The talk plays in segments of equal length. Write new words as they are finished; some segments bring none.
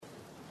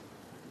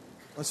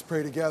Let's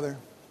pray together.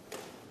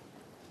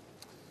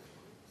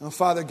 Now,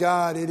 Father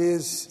God, it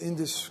is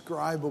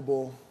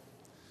indescribable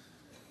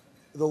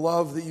the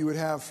love that you would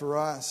have for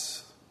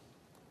us.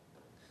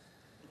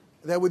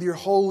 That with your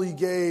holy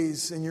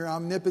gaze and your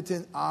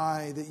omnipotent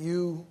eye, that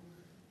you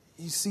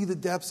see the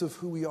depths of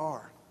who we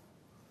are.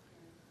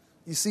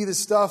 You see the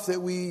stuff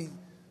that we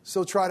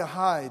so try to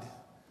hide.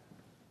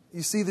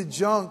 You see the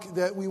junk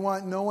that we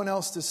want no one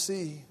else to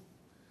see.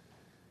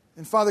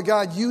 And Father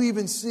God,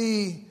 you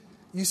see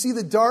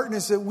the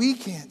darkness that we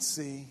can't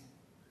see.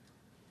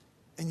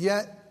 And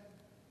yet,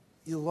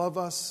 you love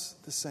us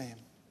the same.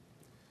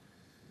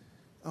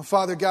 Now,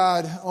 Father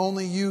God,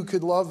 only you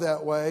could love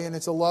that way, and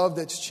it's a love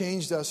that's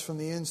changed us from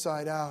the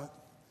inside out.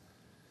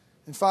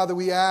 And Father,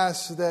 we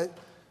ask that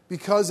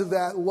because of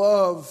that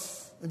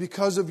love and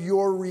because of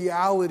your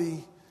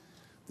reality,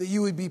 that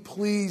you would be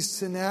pleased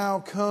to now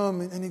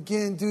come and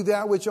again do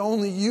that which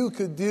only you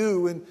could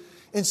do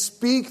and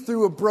speak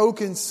through a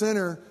broken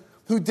sinner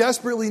who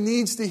desperately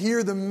needs to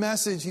hear the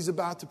message he's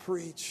about to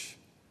preach.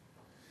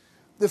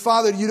 That,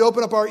 Father, you'd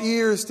open up our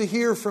ears to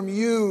hear from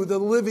you, the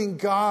living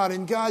God.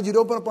 And God, you'd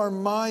open up our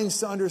minds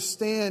to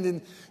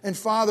understand. And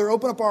Father,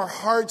 open up our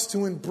hearts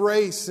to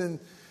embrace. And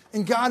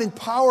God,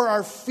 empower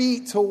our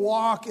feet to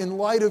walk in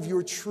light of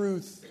your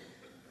truth.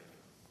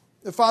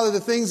 That, Father, the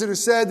things that are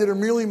said that are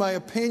merely my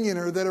opinion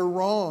or that are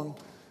wrong,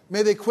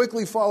 may they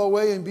quickly fall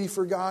away and be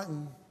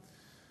forgotten.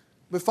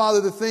 But,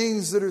 Father, the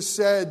things that are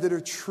said that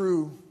are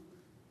true,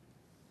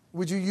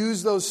 would you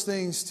use those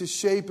things to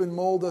shape and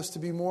mold us to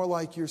be more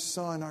like your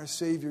Son, our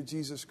Savior,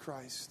 Jesus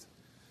Christ?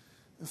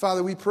 And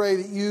Father, we pray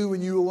that you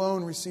and you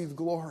alone receive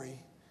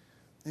glory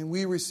and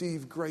we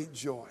receive great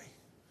joy.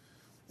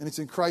 And it's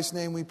in Christ's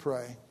name we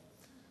pray.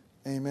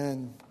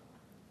 Amen.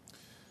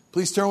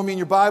 Please turn with me in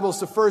your Bibles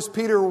to 1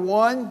 Peter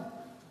 1.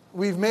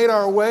 We've made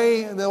our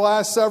way in the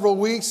last several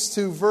weeks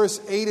to verse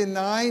 8 and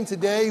 9.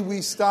 Today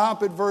we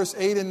stop at verse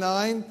 8 and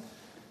 9.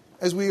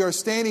 As we are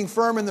standing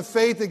firm in the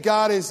faith that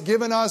God has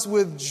given us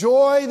with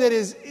joy that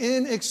is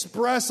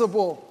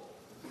inexpressible.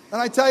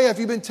 And I tell you, if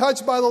you've been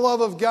touched by the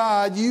love of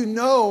God, you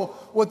know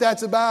what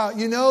that's about.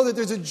 You know that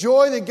there's a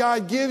joy that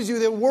God gives you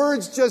that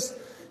words just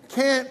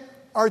can't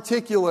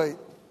articulate.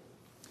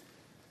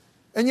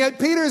 And yet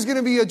Peter is going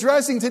to be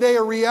addressing today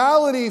a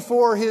reality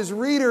for his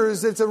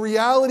readers that's a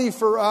reality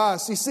for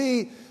us. You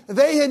see,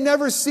 they had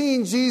never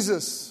seen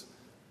Jesus.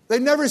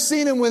 They'd never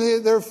seen him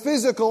with their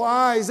physical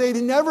eyes. They'd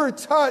never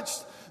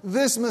touched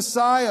this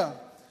Messiah.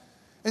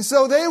 And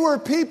so they were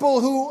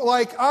people who,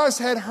 like us,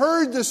 had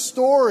heard the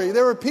story.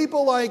 There were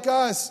people like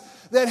us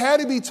that had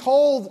to be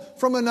told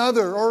from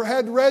another or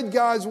had read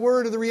God's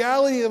word of the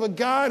reality of a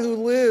God who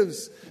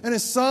lives and a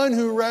Son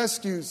who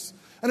rescues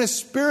and a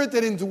Spirit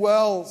that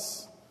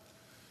indwells.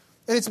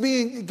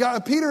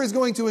 And Peter is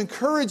going to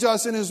encourage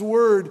us in his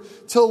word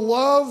to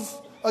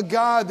love a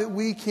God that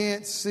we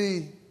can't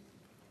see.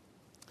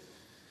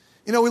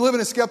 You know, we live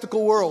in a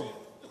skeptical world.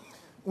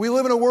 We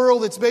live in a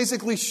world that's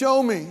basically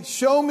show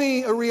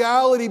me a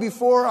reality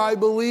before I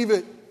believe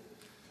it.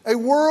 A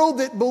world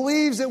that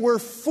believes that we're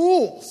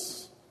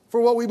fools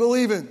for what we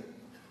believe in.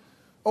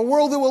 A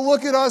world that will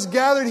look at us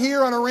gathered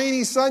here on a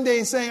rainy Sunday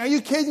and saying, are you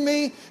kidding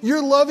me?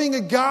 You're loving a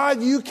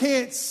God you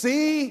can't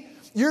see?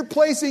 You're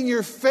placing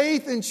your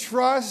faith and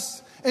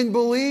trust and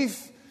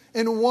belief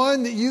in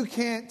one that you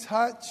can't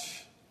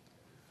touch.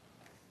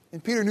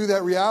 And Peter knew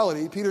that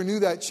reality. Peter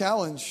knew that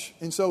challenge.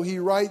 And so he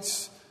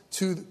writes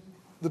to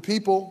the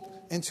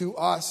people and to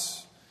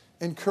us,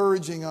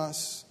 encouraging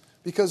us.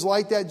 Because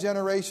like that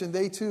generation,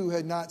 they too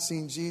had not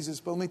seen Jesus.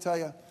 But let me tell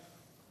you,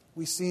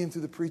 we see him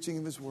through the preaching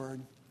of his word.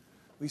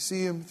 We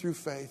see him through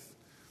faith.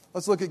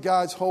 Let's look at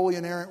God's holy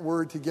inerrant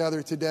word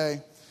together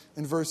today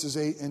in verses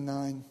 8 and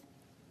 9.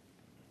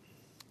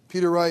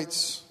 Peter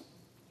writes,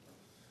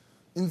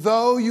 and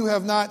though you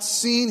have not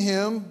seen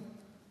him,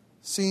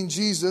 seen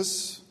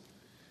Jesus,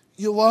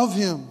 you love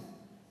him.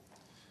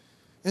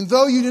 And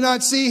though you do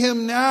not see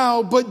him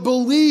now, but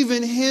believe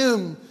in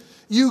him,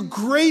 you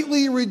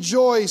greatly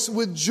rejoice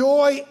with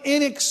joy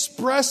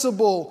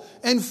inexpressible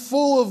and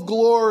full of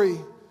glory,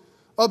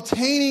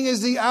 obtaining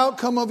as the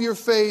outcome of your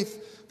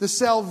faith the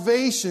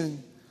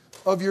salvation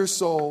of your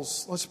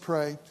souls. Let's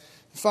pray.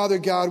 Father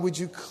God, would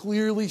you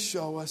clearly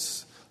show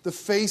us the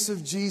face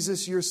of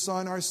Jesus, your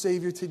Son, our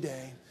Savior,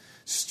 today.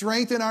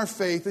 Strengthen our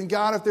faith. And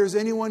God, if there's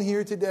anyone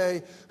here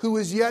today who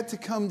is yet to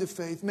come to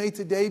faith, may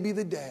today be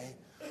the day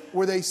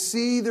where they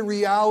see the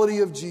reality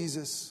of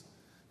Jesus,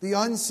 the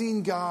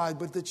unseen God,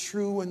 but the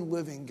true and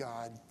living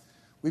God.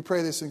 We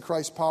pray this in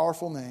Christ's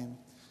powerful name.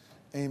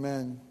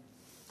 Amen.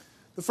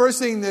 The first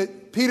thing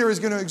that Peter is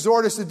going to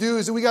exhort us to do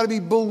is that we got to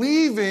be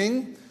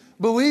believing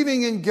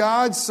in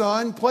God's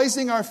Son,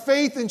 placing our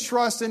faith and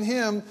trust in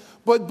him,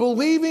 but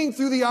believing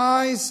through the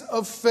eyes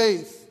of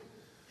faith.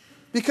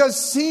 Because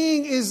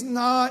seeing is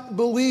not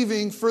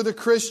believing for the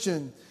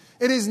Christian.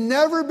 It has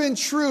never been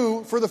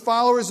true for the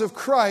followers of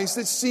Christ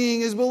that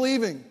seeing is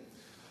believing.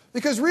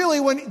 Because really,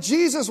 when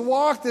Jesus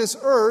walked this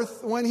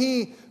earth, when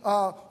he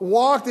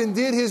walked and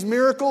did his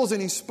miracles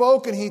and he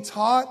spoke and he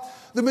taught,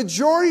 the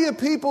majority of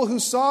people who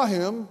saw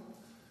him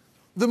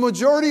The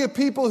majority of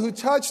people who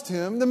touched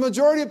him, the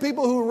majority of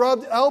people who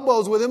rubbed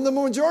elbows with him, the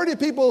majority of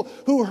people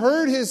who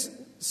heard his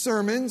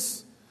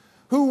sermons,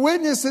 who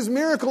witnessed his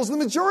miracles, the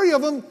majority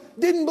of them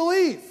didn't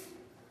believe.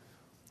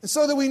 And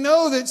so that we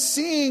know that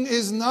seeing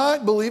is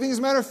not believing. As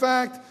a matter of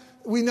fact,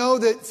 we know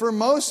that for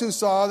most who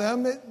saw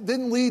them, it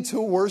didn't lead to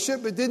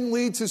worship. It didn't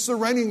lead to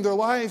surrendering their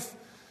life.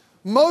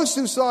 Most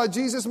who saw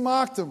Jesus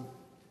mocked him.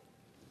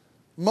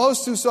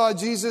 Most who saw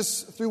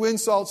Jesus threw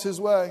insults his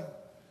way.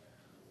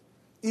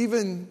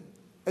 Even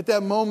at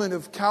that moment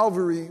of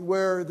Calvary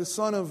where the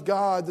Son of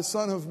God, the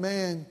Son of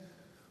Man,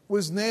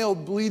 was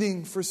nailed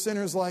bleeding for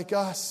sinners like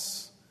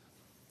us,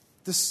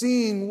 the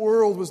seeing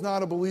world was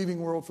not a believing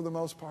world for the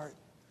most part.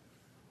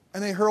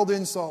 And they hurled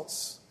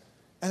insults.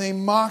 And they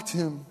mocked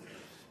him,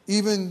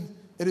 even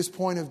at his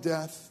point of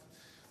death.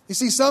 You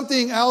see,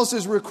 something else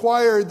is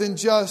required than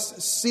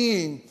just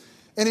seeing.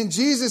 And in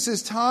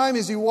Jesus' time,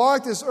 as he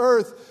walked this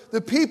earth,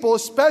 the people,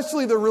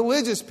 especially the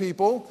religious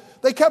people,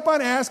 they kept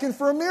on asking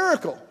for a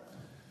miracle.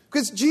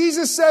 Because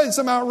Jesus said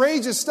some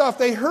outrageous stuff.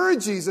 They heard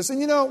Jesus. And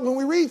you know, when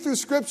we read through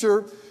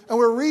Scripture and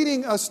we're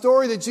reading a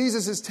story that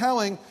Jesus is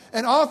telling,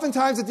 and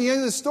oftentimes at the end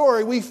of the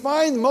story, we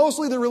find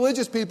mostly the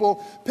religious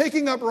people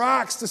picking up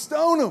rocks to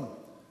stone him.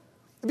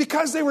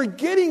 Because they were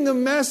getting the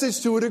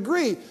message to a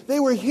degree. They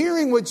were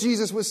hearing what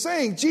Jesus was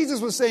saying. Jesus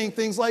was saying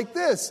things like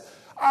this: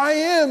 I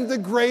am the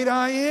great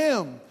I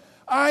am.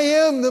 I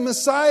am the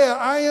Messiah.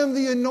 I am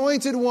the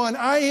anointed one.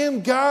 I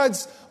am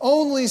God's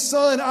only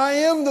Son. I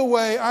am the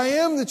way. I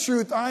am the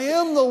truth. I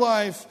am the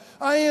life.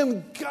 I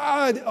am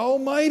God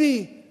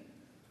Almighty.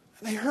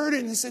 And they heard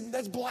it and they said,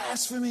 that's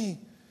blasphemy.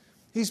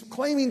 He's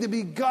claiming to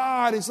be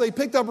God. And so they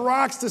picked up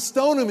rocks to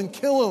stone him and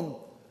kill him.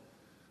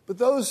 But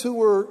those who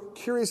were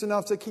curious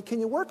enough said, can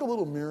you work a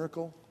little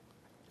miracle?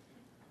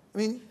 I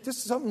mean,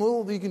 just something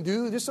little that you can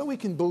do, just so we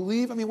can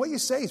believe. I mean, what you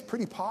say is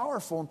pretty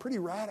powerful and pretty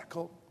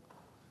radical.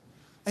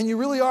 And you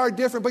really are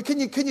different. But can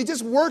you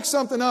just work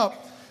something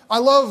up? I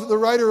love the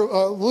writer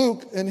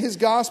Luke in his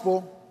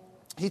gospel.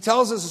 He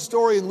tells us a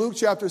story in Luke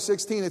chapter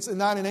 16. It's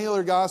not an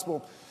annular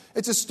gospel.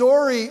 It's a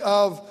story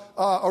of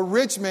a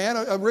rich man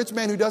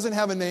who doesn't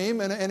have a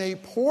name, and a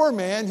poor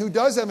man who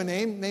does have a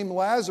name, named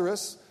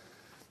Lazarus.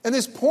 And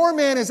this poor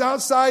man is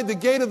outside the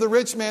gate of the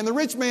rich man. The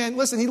rich man,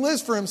 listen, he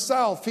lives for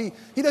himself. He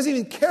doesn't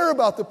even care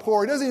about the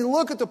poor. He doesn't even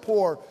look at the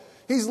poor.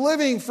 He's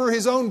living for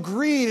his own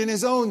greed and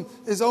his own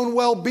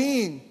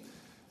well-being.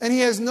 And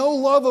he has no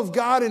love of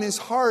God in his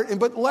heart.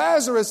 But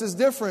Lazarus is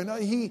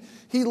different.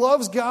 He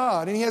loves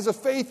God and he has a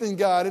faith in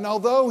God. And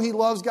although he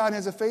loves God and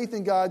has a faith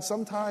in God,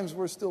 sometimes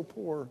we're still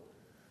poor.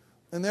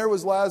 And there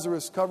was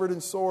Lazarus covered in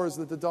sores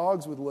that the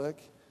dogs would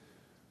lick.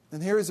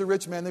 And here is a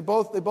rich man. They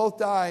both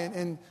die.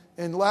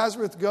 And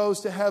Lazarus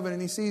goes to heaven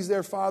and he sees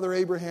their father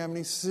Abraham. And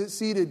he's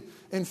seated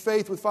in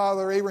faith with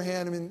Father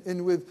Abraham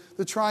and with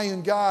the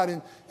triune God.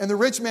 And the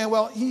rich man,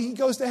 well, he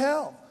goes to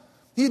hell.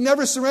 He had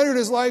never surrendered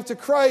his life to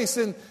Christ.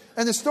 And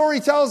the story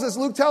tells us,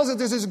 Luke tells us,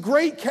 there's this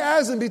great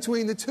chasm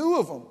between the two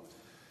of them.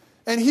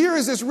 And here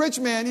is this rich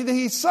man.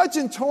 He's such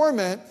in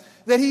torment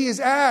that he is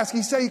asked.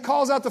 He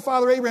calls out to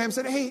Father Abraham,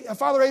 said, hey,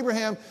 Father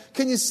Abraham,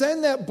 can you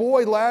send that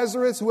boy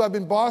Lazarus, who I've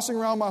been bossing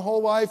around my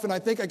whole life, and I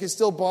think I can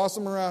still boss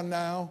him around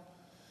now?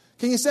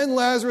 Can you send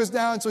Lazarus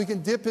down so he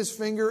can dip his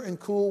finger in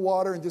cool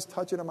water and just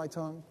touch it on my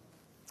tongue?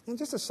 And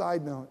just a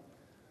side note,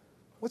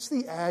 what's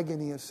the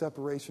agony of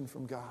separation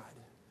from God?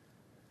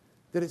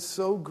 That it's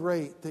so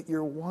great that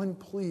your one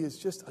plea is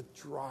just a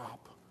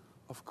drop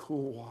of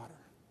cool water.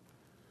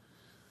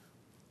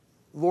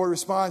 The Lord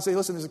responds, say,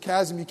 listen, there's a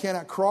chasm you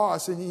cannot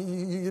cross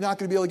and you're not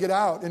going to be able to get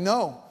out. And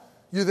no,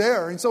 you're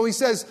there. And so he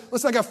says,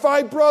 listen, I got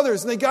 5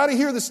 brothers and they got to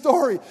hear the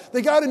story.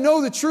 They got to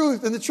know the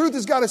truth, and the truth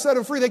has got to set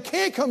them free. They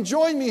can't come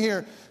join me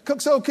here.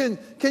 So can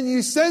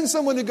you send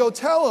someone to go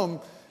tell them?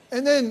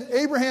 And then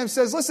Abraham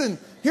says, listen,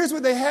 here's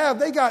what they have.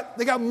 They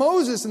got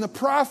Moses and the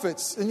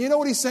prophets. And you know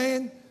what he's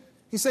saying?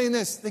 He's saying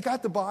this: they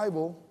got the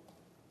Bible.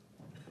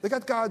 They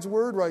got God's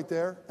word right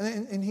there.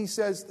 And he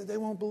says that they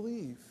won't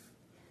believe.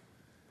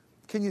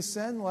 Can you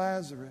send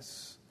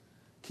Lazarus?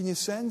 Can you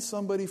send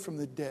somebody from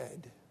the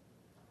dead?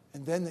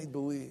 And then they'd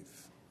believe.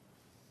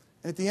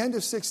 And at the end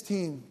of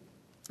 16,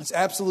 it's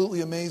absolutely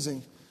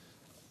amazing.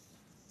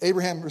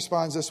 Abraham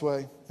responds this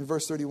way in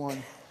verse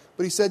 31.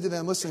 But he said to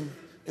them, listen,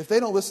 if they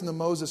don't listen to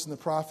Moses and the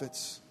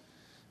prophets,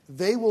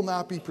 they will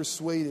not be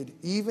persuaded,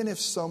 even if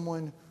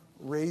someone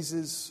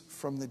raises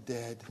from the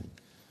dead.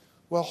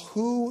 Well,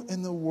 who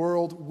in the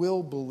world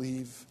will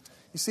believe?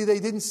 You see, they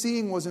didn't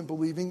seeing wasn't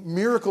believing.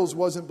 Miracles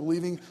wasn't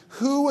believing.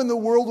 Who in the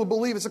world will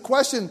believe? It's a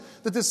question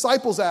the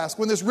disciples asked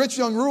when this rich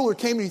young ruler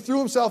came and he threw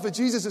himself at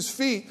Jesus'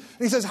 feet.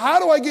 And he says,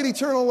 how do I get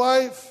eternal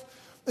life?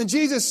 And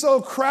Jesus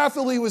so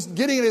craftily was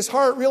getting at his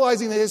heart,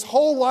 realizing that his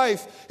whole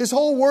life, his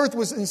whole worth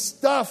was in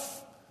stuff.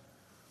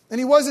 And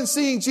he wasn't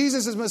seeing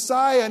Jesus as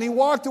Messiah. And he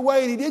walked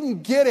away and he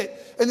didn't get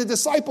it. And the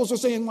disciples were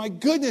saying, my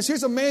goodness,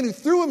 here's a man who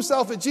threw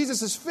himself at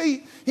Jesus'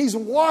 feet. He's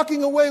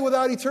walking away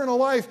without eternal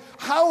life.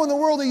 How in the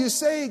world are you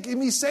saved? Can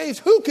be saved?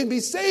 Who can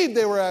be saved?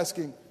 They were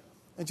asking.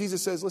 And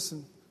Jesus says,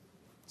 listen,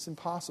 it's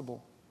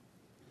impossible.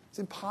 It's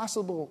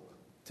impossible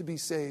to be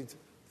saved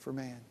for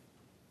man.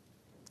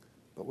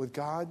 But with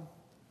God,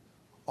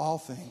 all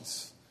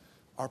things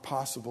are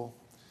possible.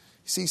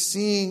 See,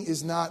 seeing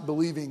is not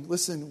believing.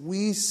 Listen,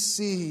 we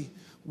see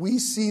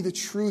the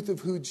truth of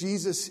who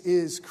Jesus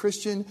is.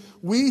 Christian,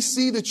 we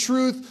see the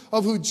truth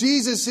of who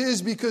Jesus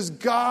is because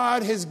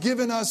God has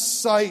given us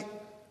sight.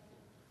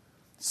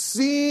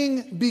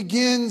 Seeing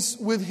begins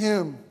with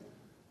Him.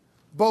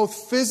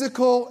 Both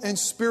physical and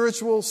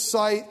spiritual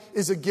sight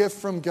is a gift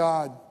from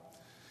God.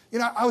 You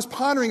know, I was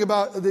pondering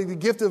about the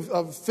gift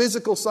of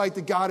physical sight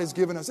that God has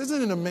given us.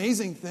 Isn't it an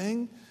amazing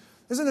thing?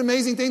 Isn't it an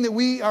amazing thing that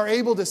we are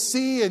able to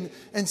see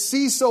and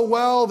see so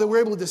well that we're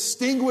able to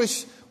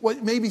distinguish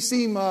what maybe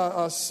seem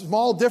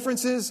small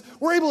differences?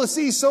 We're able to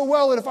see so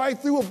well that if I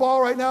threw a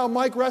ball right now,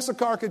 Mike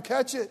Ressakar could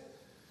catch it.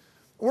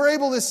 We're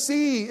able to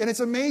see, and it's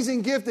an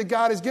amazing gift that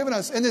God has given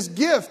us. And this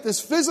gift, this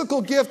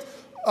physical gift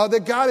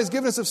that God has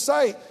given us of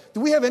sight,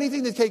 do we have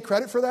anything to take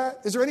credit for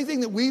that? Is there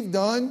anything that we've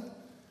done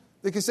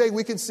that can say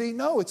we can see?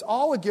 No, it's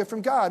all a gift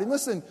from God. And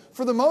listen,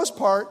 for the most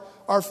part,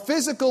 our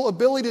physical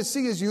ability to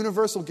see is a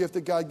universal gift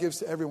that God gives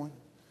to everyone.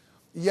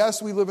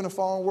 Yes, we live in a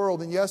fallen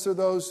world, and yes, there are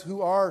those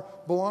who are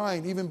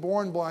blind, even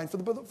born blind. For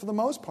the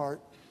most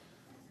part,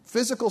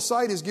 physical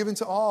sight is given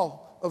to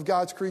all of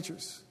God's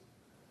creatures.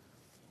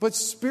 But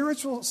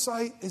spiritual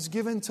sight is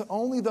given to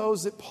only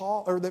those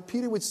that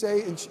Peter would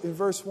say in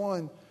verse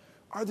 1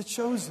 are the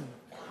chosen.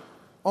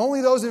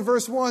 Only those in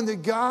verse 1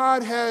 that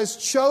God has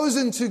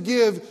chosen to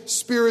give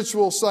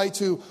spiritual sight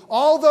to.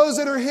 All those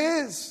that are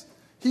His,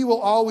 He will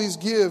always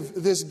give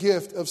this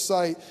gift of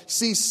sight.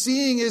 See,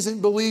 seeing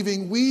isn't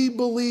believing. We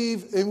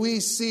believe and we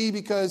see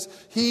because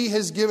He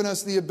has given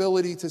us the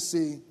ability to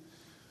see.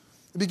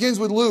 It begins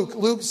with Luke.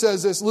 Luke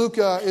says this. Luke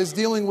is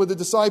dealing with the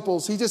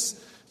disciples.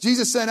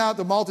 Jesus sent out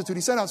the multitude.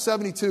 He sent out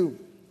 72.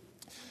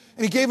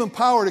 And He gave them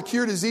power to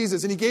cure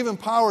diseases. And He gave them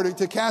power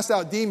to cast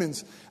out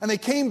demons. And they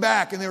came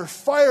back and they were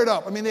fired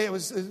up. I mean, it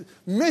was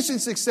mission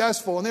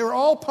successful. And they were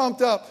all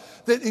pumped up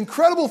that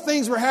incredible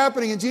things were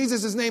happening in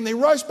Jesus' name. They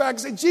rushed back and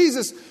said,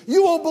 Jesus,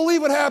 you won't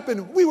believe what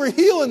happened. We were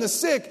healing the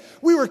sick.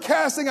 We were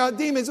casting out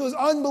demons. It was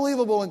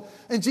unbelievable.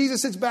 And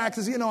Jesus sits back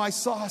and says, I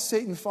saw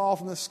Satan fall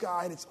from the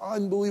sky. And it's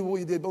unbelievable what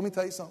you did. But let me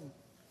tell you something.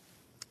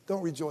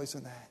 Don't rejoice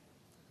in that.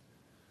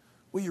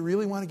 What you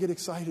really want to get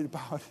excited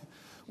about,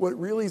 what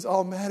really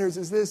all matters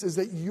is this, is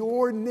that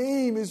your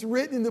name is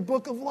written in the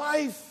book of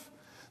life.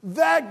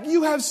 That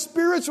you have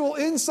spiritual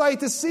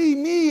insight to see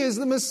me as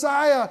the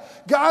Messiah.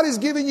 God has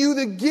given you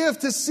the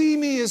gift to see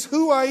me as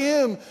who I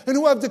am and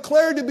who I've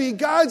declared to be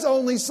God's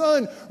only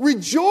Son.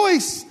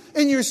 Rejoice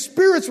in your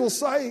spiritual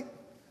sight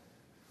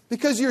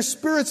because your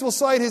spiritual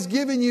sight has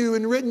given you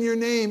and written your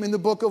name in the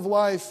book of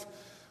life.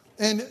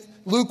 And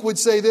Luke would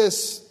say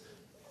this.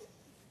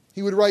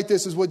 He would write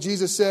this as what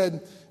Jesus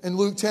said in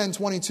Luke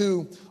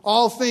 10:22.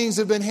 All things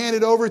have been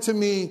handed over to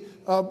me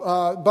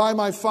by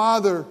my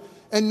Father.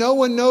 And no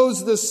one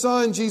knows the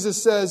Son,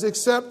 Jesus says,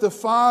 except the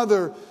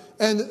Father.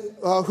 And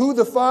who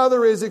the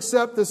Father is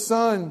except the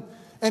Son.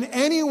 And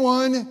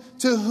anyone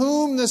to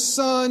whom the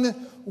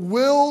Son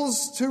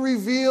wills to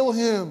reveal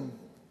Him.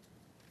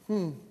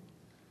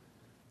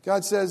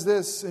 God says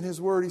this in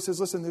His Word. He says,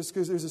 listen,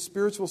 there's a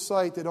spiritual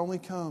sight that only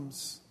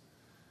comes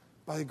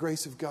by the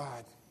grace of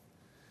God.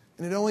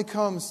 And it only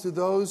comes to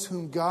those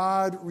whom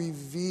God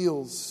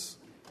reveals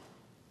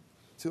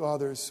to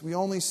others. We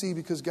only see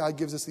because God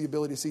gives us the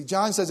ability to see.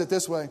 John says it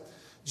this way.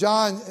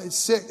 John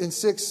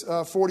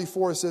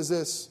 6:44 says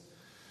this.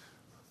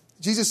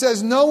 Jesus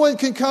says, no one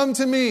can come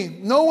to me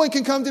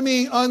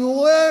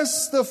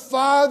unless the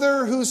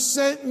Father who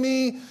sent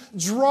me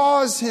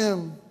draws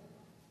him.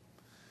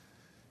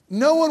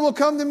 No one will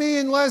come to me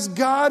unless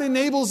God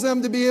enables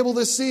them to be able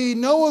to see.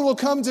 No one will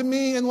come to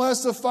me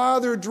unless the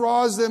Father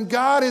draws them.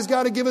 God has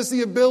got to give us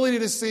the ability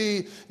to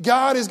see.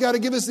 God has got to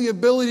give us the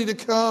ability to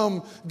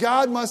come.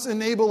 God must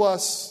enable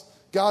us.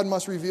 God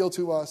must reveal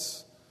to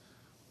us.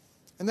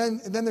 And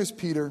then there's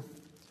Peter,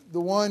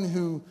 the one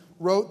who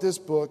wrote this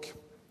book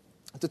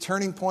at the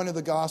turning point of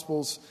the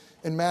Gospels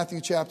in Matthew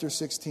chapter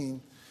 16.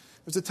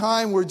 It was a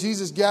time where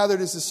Jesus gathered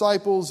His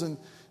disciples and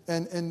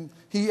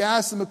He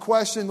asked them a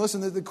question.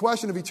 Listen, the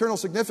question of eternal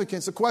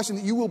significance, the question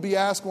that you will be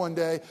asked one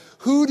day.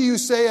 Who do you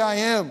say I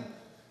am?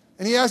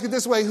 And He asked it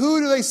this way. Who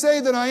do they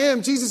say that I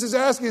am? Jesus is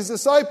asking His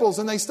disciples.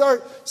 And they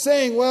start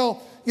saying,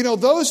 well,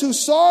 those who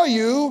saw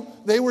you,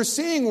 they were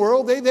seeing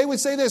world. They would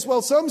say this.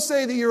 Well, some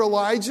say that you're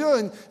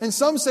Elijah. And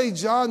some say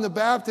John the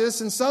Baptist.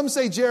 And some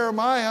say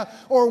Jeremiah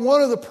or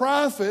one of the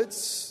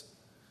prophets.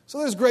 So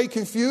there's great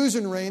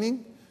confusion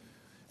reigning.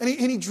 And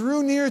he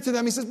drew near to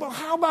them. He says, well,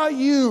 how about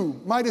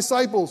you, my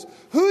disciples?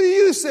 Who do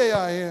you say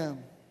I am?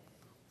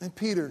 And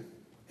Peter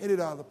hit it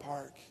out of the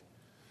park.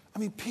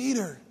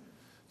 Peter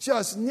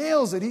just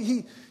nails it.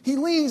 He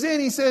leans in.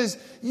 He says,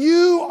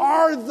 you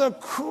are the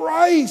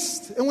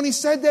Christ. And when he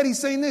said that, he's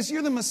saying this.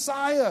 You're the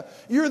Messiah.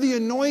 You're the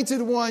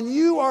anointed one.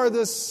 You are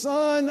the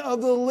Son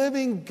of the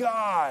living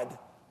God.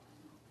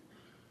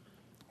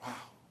 Wow,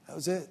 that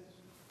was it.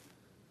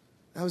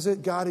 That was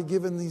it. God had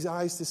given these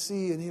eyes to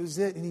see, and it was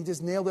it. And he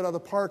just nailed it out of the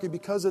park. And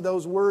because of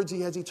those words, he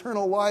has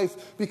eternal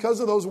life. Because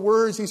of those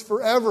words, he's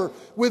forever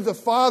with the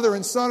Father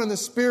and Son and the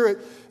Spirit.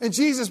 And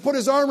Jesus put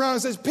his arm around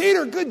and says,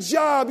 Peter, good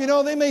job. You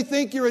know, they may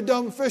think you're a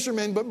dumb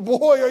fisherman, but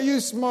boy, are you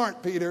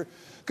smart, Peter.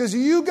 Because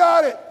you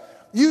got it.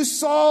 You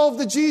solved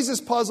the Jesus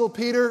puzzle,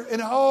 Peter.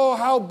 And oh,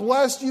 how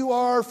blessed you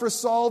are for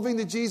solving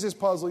the Jesus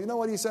puzzle. You know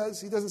what he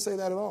says? He doesn't say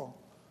that at all.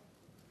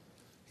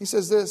 He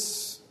says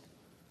this.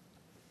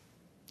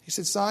 He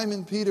said,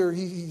 Simon Peter,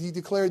 he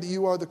declared that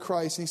you are the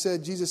Christ. And he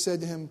said, Jesus said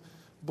to him,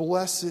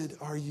 blessed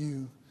are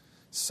you,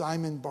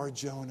 Simon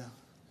Bar-Jonah,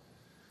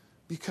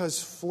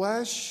 because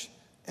flesh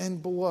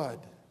and blood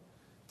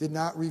did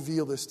not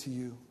reveal this to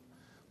you,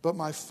 but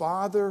my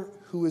Father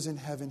who is in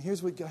heaven.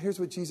 Here's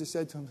what Jesus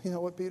said to him. You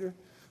know what, Peter?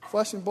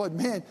 Flesh and blood.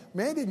 Man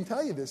didn't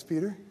tell you this,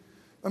 Peter.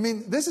 I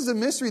mean, this is a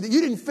mystery that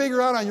you didn't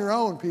figure out on your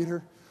own,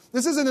 Peter.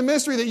 This isn't a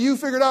mystery that you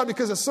figured out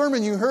because of a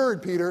sermon you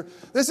heard, Peter.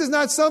 This is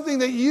not something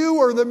that you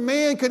or the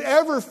man could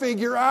ever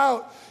figure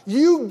out.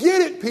 You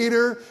get it,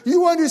 Peter.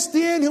 You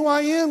understand who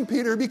I am,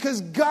 Peter,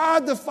 because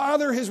God the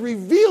Father has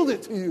revealed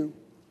it to you.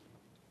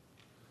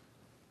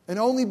 And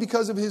only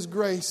because of his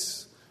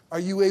grace are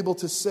you able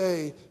to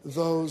say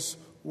those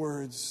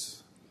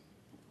words.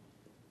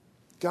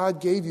 God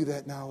gave you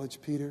that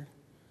knowledge, Peter.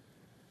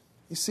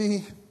 You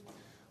see,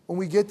 when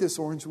we get this,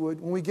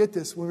 Orangewood,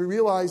 when we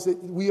realize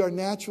that we are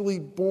naturally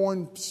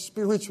born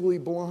spiritually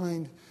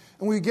blind,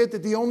 and we get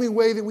that the only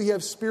way that we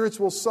have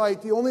spiritual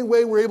sight, the only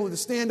way we're able to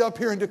stand up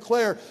here and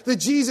declare that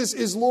Jesus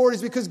is Lord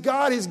is because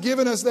God has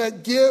given us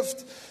that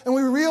gift. And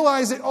we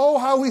realize that, oh,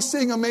 how we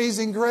sing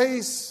Amazing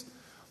Grace.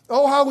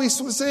 Oh, how we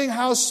sing,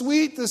 how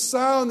sweet the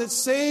sound that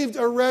saved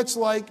a wretch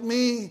like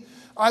me.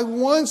 I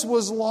once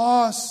was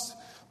lost,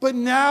 but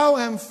now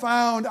am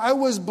found. I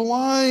was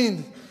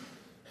blind,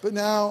 but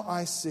now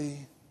I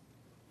see.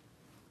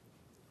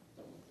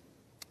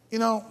 You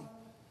know,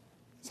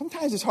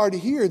 sometimes it's hard to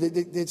hear that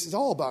it's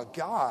all about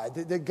God,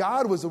 that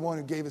God was the one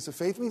who gave us the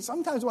faith. I mean,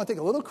 sometimes we want to take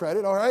a little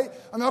credit, all right?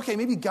 I mean, okay,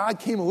 maybe God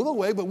came a little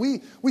way, but we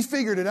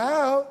figured it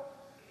out.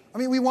 I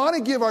mean, we want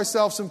to give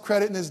ourselves some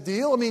credit in this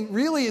deal. I mean,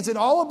 really, is it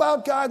all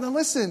about God? Then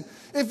listen,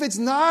 if it's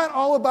not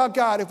all about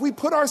God, if we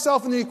put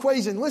ourselves in the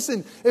equation,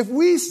 listen, if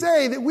we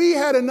say that we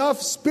had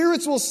enough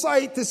spiritual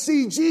sight to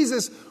see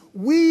Jesus,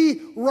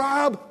 we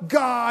rob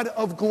God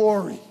of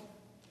glory.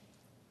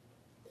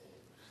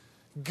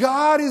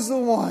 God is the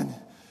one,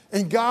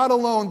 and God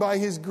alone, by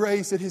his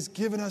grace, that has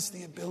given us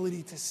the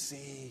ability to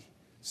see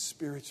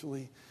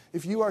spiritually.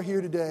 If you are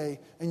here today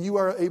and you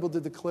are able to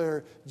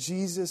declare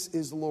Jesus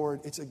is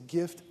Lord, it's a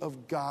gift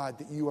of God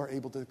that you are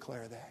able to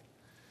declare that.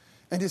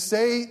 And to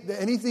say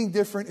that anything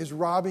different is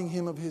robbing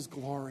him of his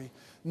glory.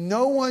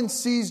 No one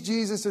sees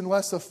Jesus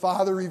unless the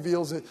Father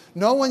reveals it.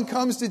 No one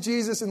comes to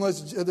Jesus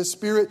unless the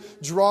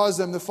Spirit draws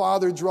them, the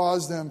Father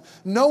draws them.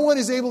 No one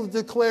is able to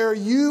declare,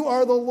 you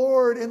are the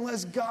Lord,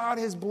 unless God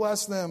has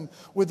blessed them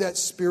with that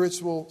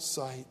spiritual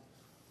sight.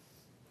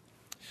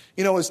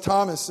 You know, as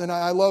Thomas, and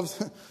I love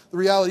the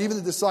reality, even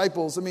the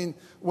disciples, I mean,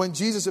 when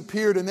Jesus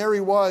appeared and there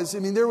he was, I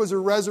mean, there was a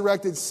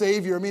resurrected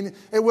Savior. I mean,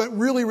 it went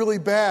really, really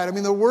bad. I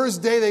mean, the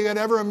worst day they could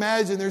ever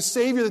imagine. Their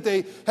Savior that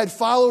they had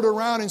followed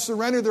around and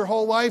surrendered their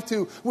whole life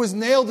to was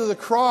nailed to the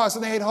cross,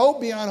 and they had hope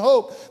beyond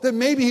hope that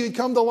maybe he would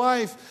come to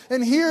life.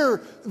 And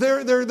here,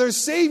 their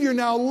Savior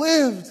now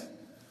lived.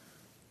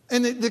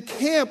 And the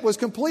camp was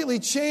completely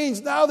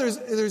changed. Now there's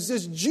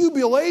this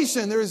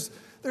jubilation. There's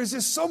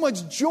just so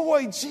much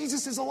joy.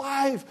 Jesus is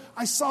alive.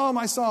 I saw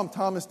him.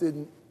 Thomas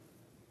didn't.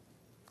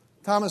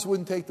 Thomas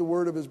wouldn't take the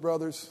word of his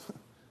brothers.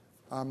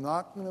 I'm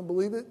not going to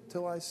believe it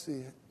till I see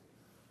it.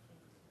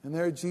 And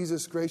there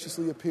Jesus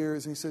graciously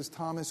appears and he says,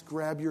 Thomas,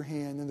 grab your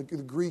hand. And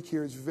the Greek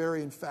here is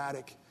very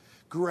emphatic.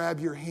 Grab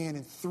your hand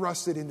and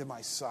thrust it into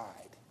my side.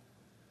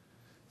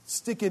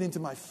 Stick it into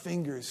my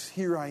fingers.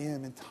 Here I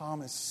am. And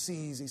Thomas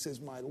sees. He says,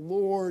 my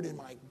Lord and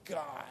my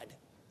God.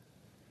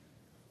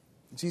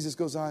 And Jesus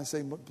goes on and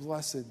says,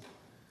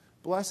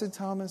 blessed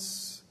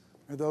Thomas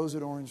are those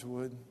at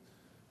Orangewood.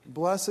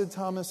 Blessed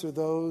Thomas are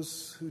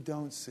those who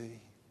don't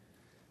see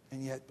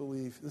and yet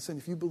believe. Listen,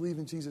 if you believe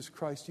in Jesus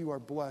Christ, you are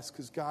blessed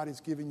because God has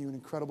given you an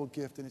incredible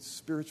gift and it's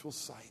spiritual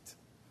sight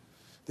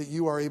that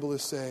you are able to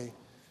say,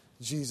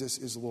 Jesus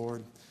is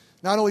Lord.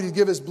 Not only to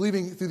give us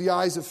believing through the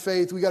eyes of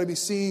faith, we got to be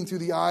seeing through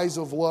the eyes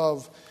of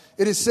love.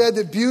 It is said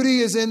that beauty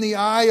is in the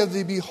eye of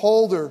the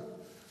beholder.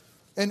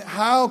 And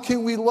how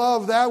can we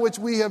love that which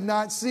we have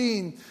not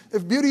seen?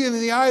 If beauty is in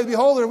the eye of the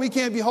beholder and we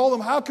can't behold him,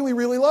 how can we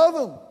really love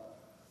him?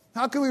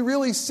 How can we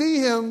really see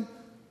him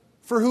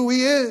for who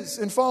he is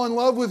and fall in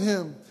love with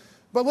him?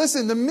 But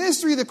listen, the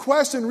mystery of the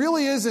question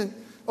really isn't,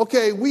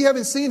 okay, we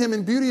haven't seen him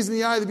and beauty is in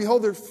the eye of the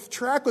beholder.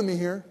 Track with me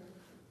here.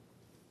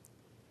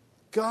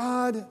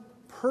 God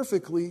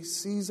perfectly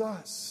sees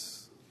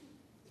us.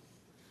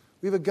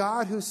 We have a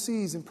God who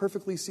sees and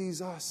perfectly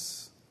sees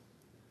us.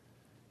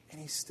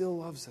 And he still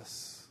loves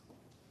us.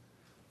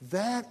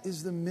 That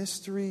is the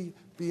mystery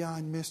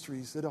beyond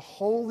mysteries, that a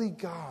holy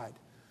God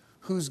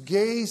whose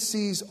gaze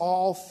sees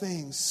all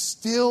things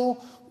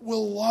still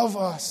will love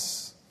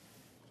us.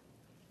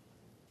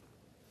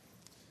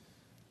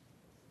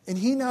 And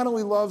he not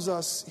only loves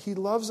us, he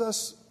loves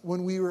us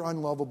when we were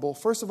unlovable.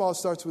 First of all, it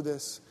starts with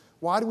this.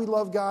 Why do we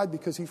love God?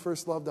 Because he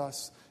first loved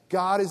us.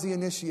 God is the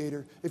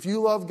initiator. If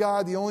you love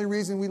God, the only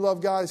reason we love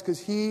God is because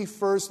he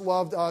first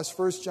loved us.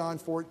 1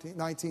 John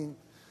 19.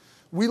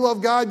 We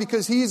love God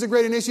because he's a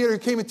great initiator who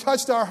came and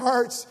touched our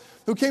hearts,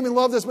 who came and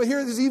loved us. But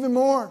here there's even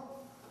more.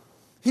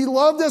 He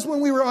loved us when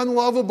we were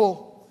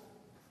unlovable.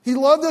 He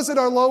loved us at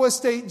our lowest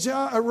state.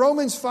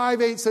 Romans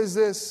 5:8 says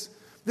this,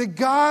 that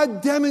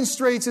God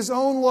demonstrates his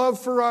own love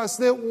for us,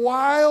 that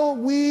while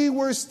we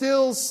were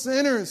still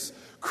sinners,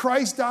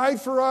 Christ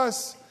died for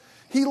us.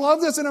 He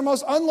loved us in our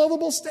most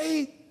unlovable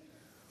state.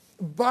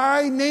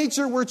 By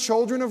nature, we're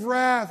children of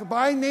wrath.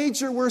 By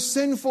nature, we're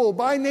sinful.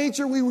 By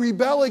nature, we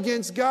rebel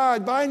against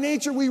God. By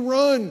nature, we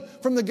run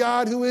from the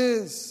God who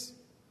is.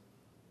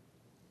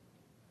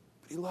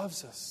 But he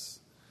loves us.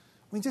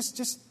 I mean,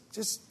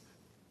 just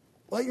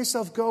let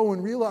yourself go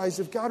and realize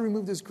if God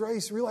removed his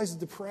grace, realize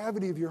the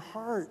depravity of your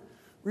heart.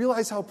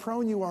 Realize how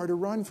prone you are to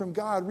run from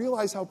God.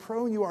 Realize how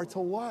prone you are to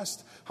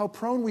lust. How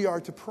prone we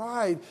are to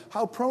pride.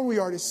 How prone we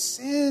are to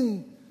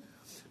sin.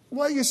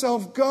 Let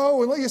yourself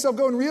go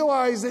and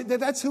realize that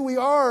that's who we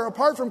are.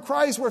 Apart from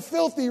Christ, we're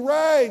filthy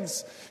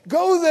rags.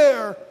 Go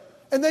there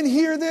and then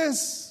hear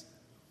this.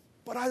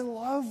 But I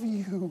love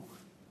you.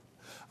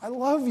 I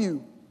love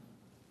you.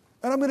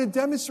 And I'm going to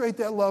demonstrate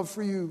that love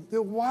for you.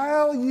 That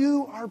while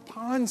you are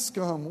pond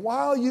scum,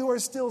 while you are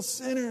still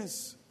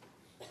sinners,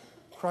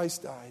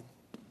 Christ died.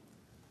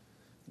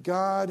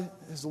 God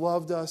has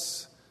loved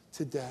us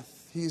to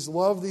death. He's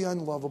loved the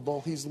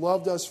unlovable. He's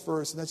loved us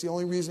first, and that's the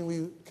only reason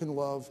we can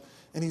love.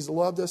 And he's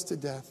loved us to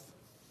death.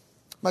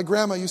 My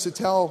grandma used to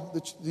tell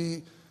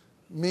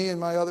me and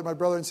my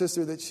brother and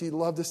sister that she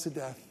loved us to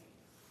death.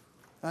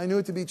 I knew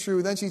it to be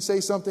true. Then she'd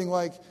say something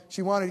like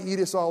she wanted to eat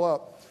us all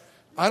up.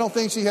 I don't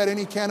think she had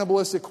any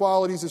cannibalistic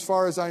qualities as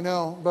far as I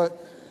know,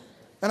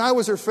 and I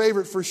was her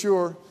favorite for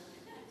sure.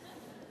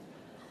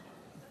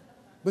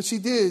 But she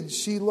did.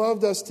 She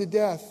loved us to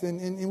death.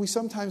 And we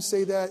sometimes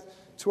say that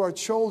to our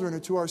children or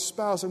to our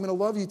spouse. I'm going to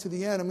love you to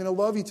the end. I'm going to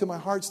love you till my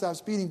heart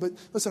stops beating. But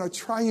listen, our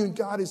triune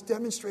God has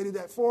demonstrated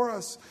that for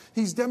us.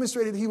 He's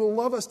demonstrated he will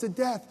love us to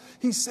death.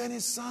 He sent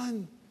his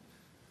son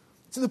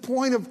to the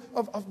point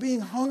of being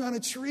hung on a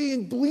tree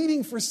and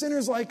bleeding for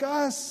sinners like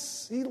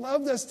us. He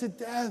loved us to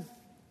death.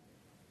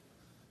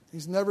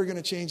 He's never going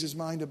to change his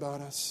mind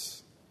about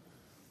us.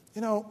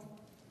 You know,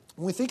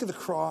 when we think of the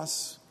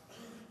cross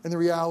and the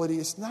reality,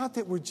 it's not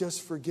that we're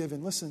just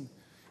forgiven. Listen,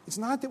 it's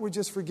not that we're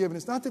just forgiven.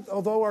 It's not that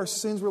although our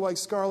sins were like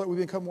scarlet, we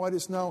become white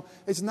as snow.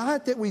 It's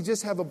not that we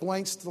just have a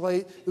blank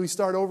slate, that we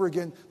start over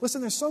again.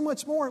 Listen, there's so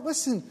much more.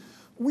 Listen,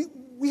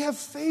 we have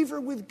favor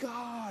with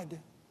God.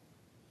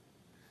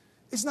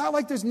 It's not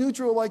like there's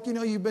neutral, like,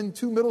 you've been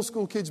two middle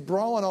school kids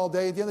brawling all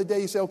day. At the end of the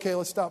day, you say, okay,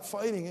 let's stop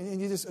fighting. And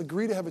you just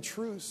agree to have a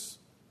truce.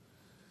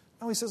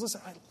 No, he says, listen,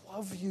 I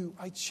love you.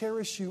 I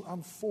cherish you.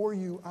 I'm for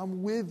you.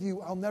 I'm with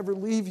you. I'll never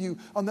leave you.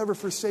 I'll never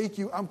forsake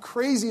you. I'm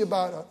crazy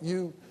about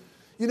you.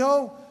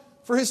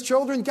 For his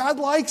children, God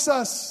likes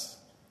us.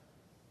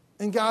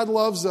 And God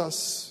loves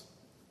us.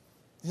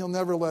 He'll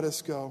never let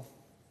us go.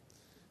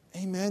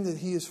 Amen, that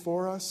he is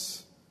for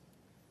us.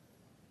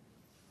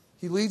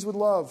 He leads with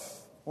love.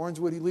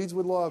 Orangewood, he leads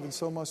with love, and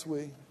so must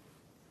we.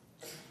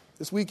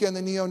 This weekend,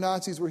 the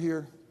neo-Nazis were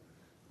here,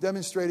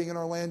 demonstrating in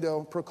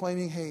Orlando,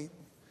 proclaiming hate.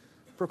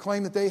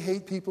 Proclaim that they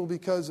hate people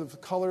because of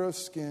color of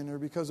skin or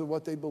because of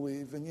what they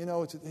believe. And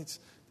it's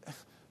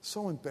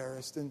so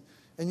embarrassed. And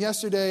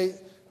yesterday,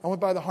 I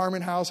went by the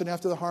Harmon House, and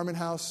after the Harmon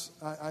House,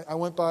 I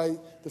went by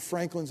the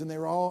Franklins, and they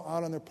were all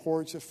out on their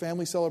porch, a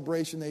family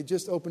celebration. They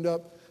just opened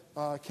up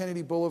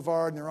Kennedy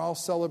Boulevard, and they're all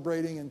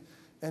celebrating.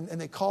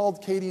 And they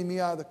called Katie and me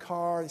out of the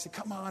car. They said,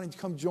 come on and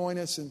come join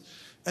us.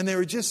 And they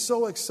were just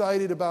so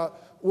excited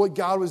about what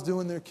God was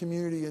doing in their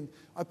community. And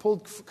I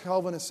pulled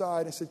Kelvin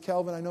aside. I said,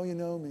 Kelvin, I know you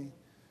know me.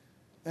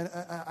 And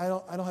I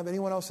don't have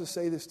anyone else to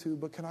say this to,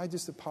 but can I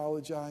just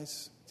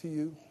apologize to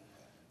you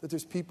that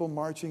there's people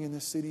marching in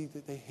this city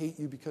that they hate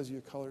you because of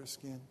your color of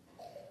skin?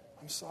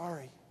 I'm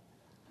sorry.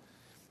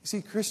 You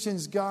see,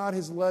 Christians, God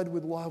has led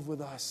with love with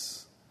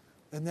us.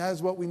 And that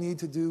is what we need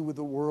to do with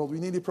the world. We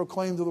need to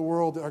proclaim to the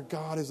world that our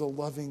God is a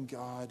loving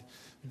God.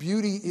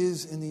 Beauty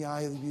is in the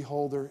eye of the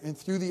beholder. And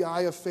through the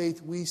eye of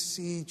faith, we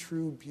see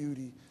true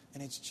beauty.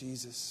 And it's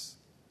Jesus.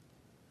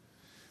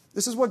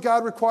 This is what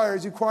God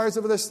requires. He requires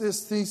of us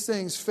these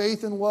things,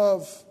 faith and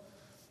love.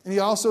 And he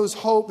also is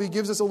hope. He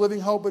gives us a living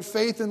hope, but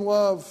faith and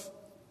love.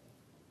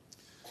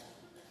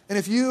 And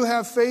if you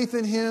have faith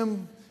in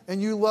him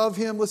and you love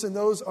him, listen,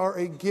 those are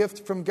a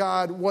gift from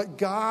God. What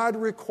God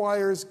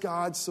requires,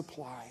 God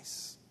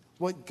supplies.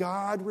 What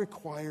God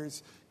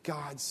requires,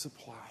 God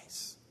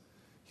supplies.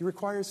 He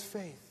requires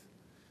faith,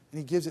 and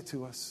he gives it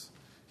to us.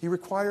 He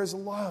requires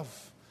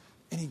love,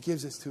 and he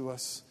gives it to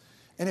us.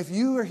 And if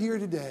you are here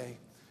today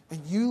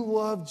and you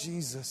love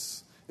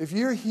Jesus, if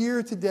you're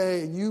here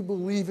today and you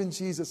believe in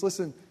Jesus,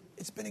 listen,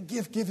 it's been a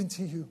gift given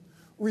to you.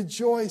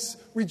 rejoice.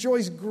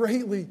 Rejoice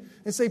greatly.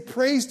 And say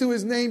praise to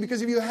His name,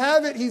 because if you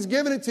have it, He's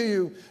given it to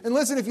you. And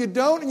listen, if you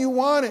don't and you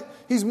want it,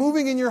 He's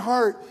moving in your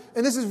heart.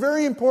 And this is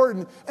very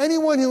important.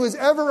 Anyone who has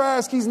ever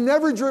asked, He's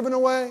never driven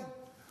away.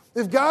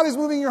 If God is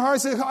moving in your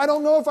heart, say, I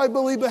don't know if I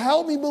believe, but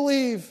help me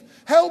believe.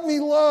 Help me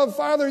love.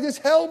 Father, just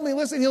help me.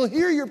 Listen, He'll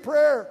hear your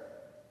prayer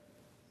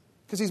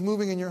because He's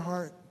moving in your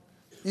heart.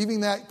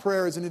 Even that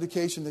prayer is an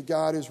indication that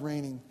God is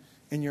reigning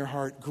in your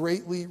heart.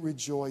 Greatly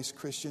rejoice,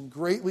 Christian.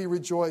 Greatly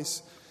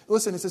rejoice.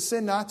 Listen, it's a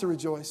sin not to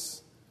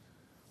rejoice.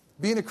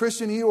 Being a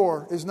Christian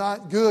Eeyore is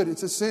not good.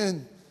 It's a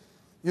sin.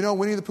 You know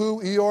Winnie the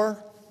Pooh,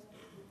 Eeyore?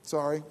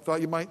 Sorry,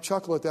 thought you might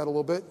chuckle at that a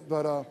little bit,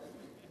 but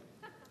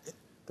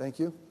thank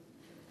you.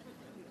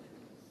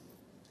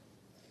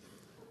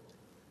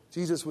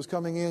 Jesus was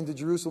coming into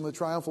Jerusalem, the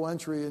triumphal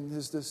entry, and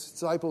His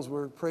disciples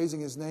were praising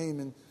His name,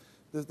 and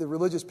the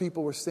religious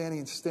people were standing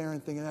and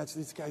staring, thinking,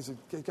 these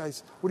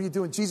guys, what are you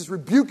doing? Jesus,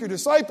 rebuke your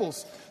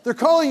disciples. They're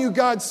calling you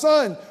God's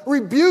son.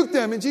 Rebuke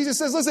them. And Jesus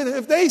says, listen,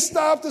 if they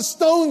stop, the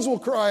stones will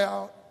cry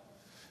out.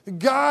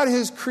 God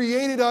has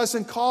created us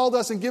and called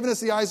us and given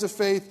us the eyes of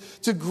faith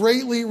to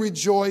greatly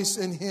rejoice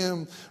in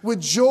Him with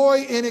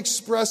joy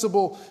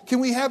inexpressible. Can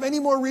we have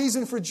any more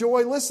reason for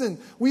joy? Listen,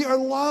 we are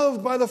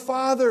loved by the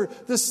Father.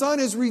 The Son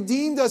has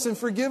redeemed us and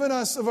forgiven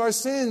us of our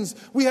sins.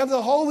 We have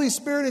the Holy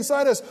Spirit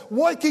inside us.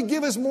 What could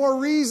give us more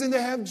reason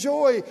to have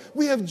joy?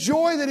 We have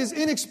joy that is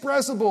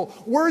inexpressible.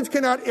 Words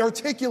cannot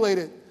articulate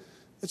it.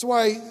 That's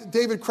why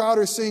David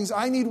Crowder sings,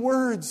 I need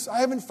words. I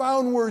haven't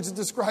found words to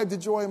describe the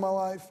joy in my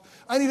life.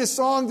 I need a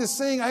song to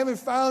sing. I haven't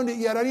found it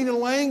yet. I need a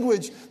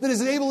language that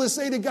is able to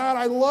say to God,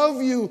 I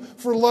love you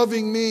for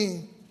loving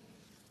me.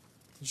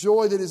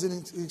 Joy that is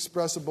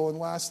inexpressible. And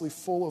lastly,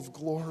 full of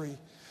glory.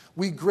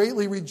 We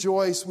greatly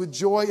rejoice with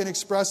joy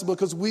inexpressible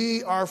because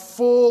we are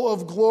full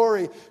of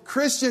glory.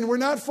 Christian, we're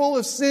not full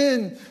of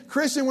sin.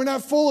 Christian, we're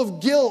not full of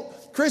guilt.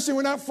 Christian,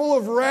 we're not full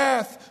of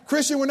wrath.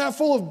 Christian, we're not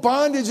full of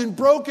bondage and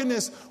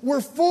brokenness.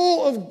 We're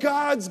full of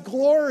God's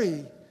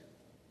glory.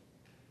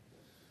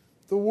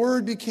 The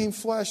Word became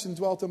flesh and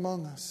dwelt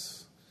among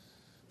us.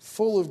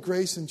 Full of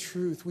grace and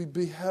truth, we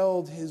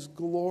beheld His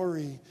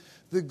glory,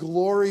 the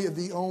glory of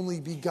the only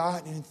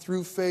begotten, and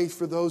through faith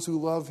for those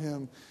who love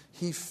Him,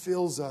 He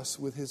fills us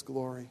with His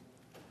glory.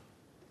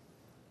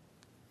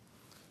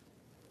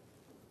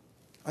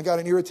 I got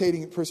an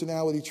irritating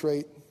personality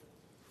trait.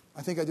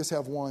 I think I just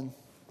have one.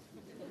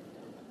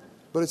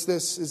 But it's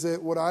this, is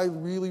that what I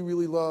really,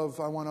 really love,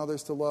 I want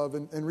others to love.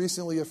 And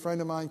recently a friend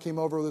of mine came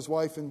over with his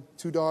wife and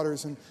 2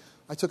 daughters, and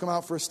I took them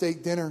out for a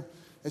steak dinner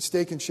at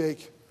Steak and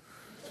Shake.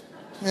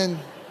 And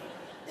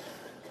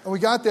we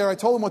got there, I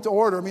told them what to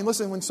order. I mean,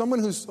 listen, when someone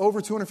who's over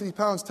 250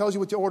 pounds tells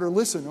you what to order,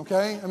 listen,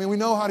 okay? I mean, we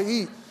know how to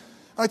eat.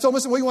 And I told them,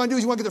 listen, what you want to do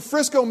is you want to get the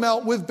Frisco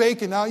melt with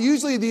bacon. Now,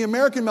 usually the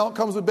American melt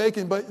comes with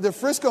bacon, but the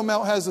Frisco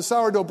melt has the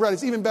sourdough bread.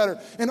 It's even better.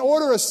 And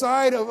order a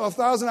side of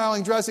Thousand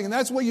Island dressing, and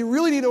that's what you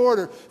really need to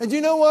order. And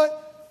you know what?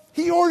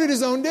 He ordered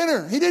his own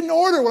dinner. He didn't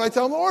order what I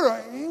tell him to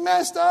order. He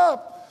messed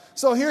up.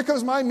 So here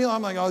comes my meal.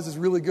 I'm like, oh, this is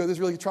really good. This is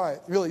really good. Try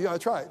it. Really, you got to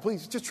try it.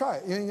 Please, just try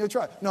it. You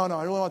try it. No,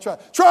 I really want to try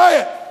it. Try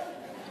it!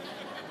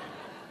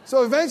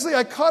 So eventually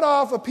I cut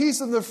off a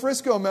piece of the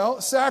Frisco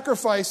melt,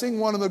 sacrificing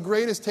one of the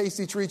greatest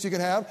tasty treats you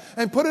can have,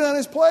 and put it on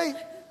his plate,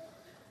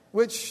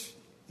 which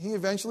he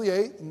eventually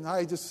ate. And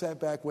I just sat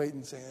back waiting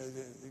and saying,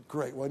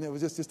 great, wasn't it? It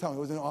was just tell me,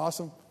 wasn't it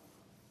awesome?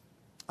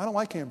 I don't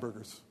like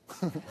hamburgers.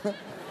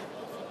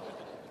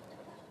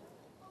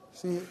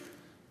 See,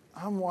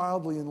 I'm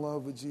wildly in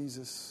love with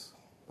Jesus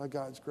by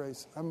God's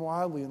grace. I'm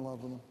wildly in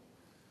love with Him.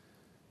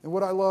 And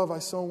what I love, I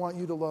so want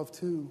you to love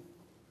too.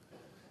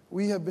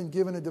 We have been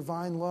given a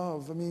divine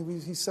love. I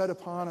mean, He set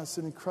upon us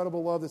an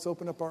incredible love that's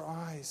opened up our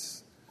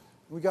eyes.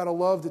 We got a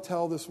love to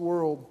tell this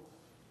world.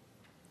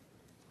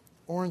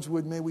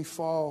 Orangewood, may we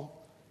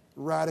fall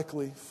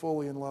radically,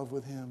 fully in love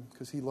with Him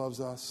because He loves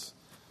us.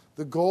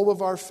 The goal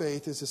of our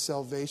faith is the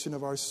salvation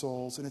of our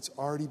souls, and it's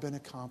already been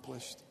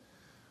accomplished.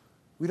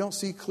 We don't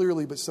see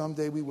clearly, but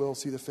someday we will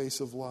see the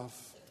face of love.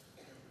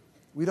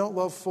 We don't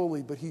love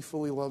fully, but He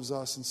fully loves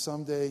us, and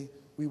someday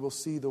we will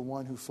see the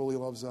one who fully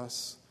loves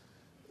us.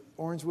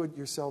 Orangewood,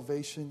 your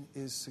salvation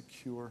is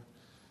secure.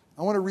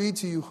 I want to read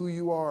to you who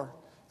you are,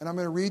 and I'm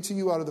going to read to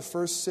you out of the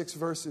first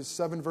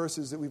 7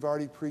 verses that we've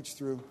already preached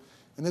through.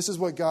 And this is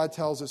what God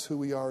tells us who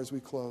we are as we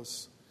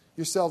close.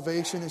 Your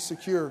salvation is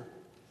secure.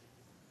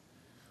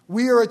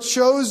 We are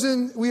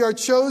chosen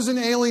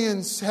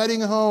aliens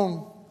heading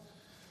home.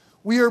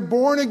 We are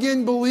born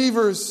again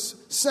believers,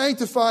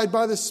 sanctified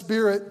by the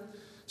Spirit,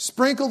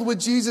 sprinkled with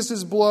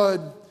Jesus'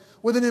 blood,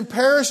 with an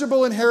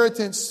imperishable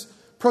inheritance,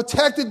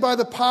 protected by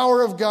the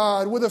power of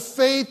God, with a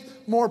faith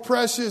more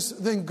precious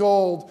than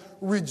gold.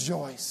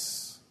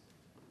 Rejoice.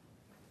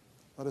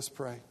 Let us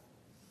pray.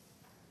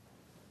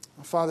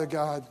 Father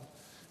God,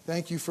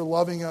 thank you for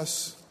loving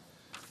us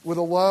with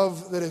a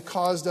love that has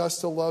caused us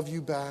to love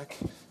you back.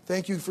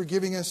 Thank you for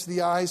giving us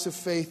the eyes of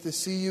faith to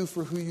see you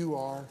for who you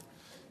are.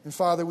 And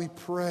Father, we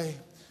pray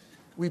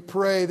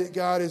that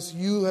God, as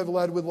you have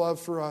led with love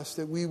for us,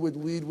 that we would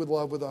lead with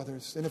love with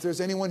others. And if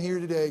there's anyone here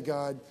today,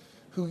 God,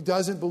 who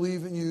doesn't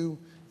believe in you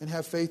and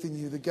have faith in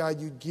you, that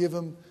God, you'd give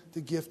them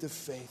the gift of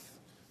faith.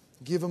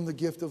 Give them the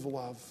gift of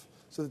love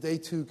so that they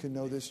too can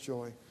know this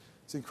joy.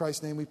 It's in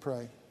Christ's name we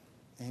pray.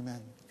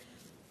 Amen.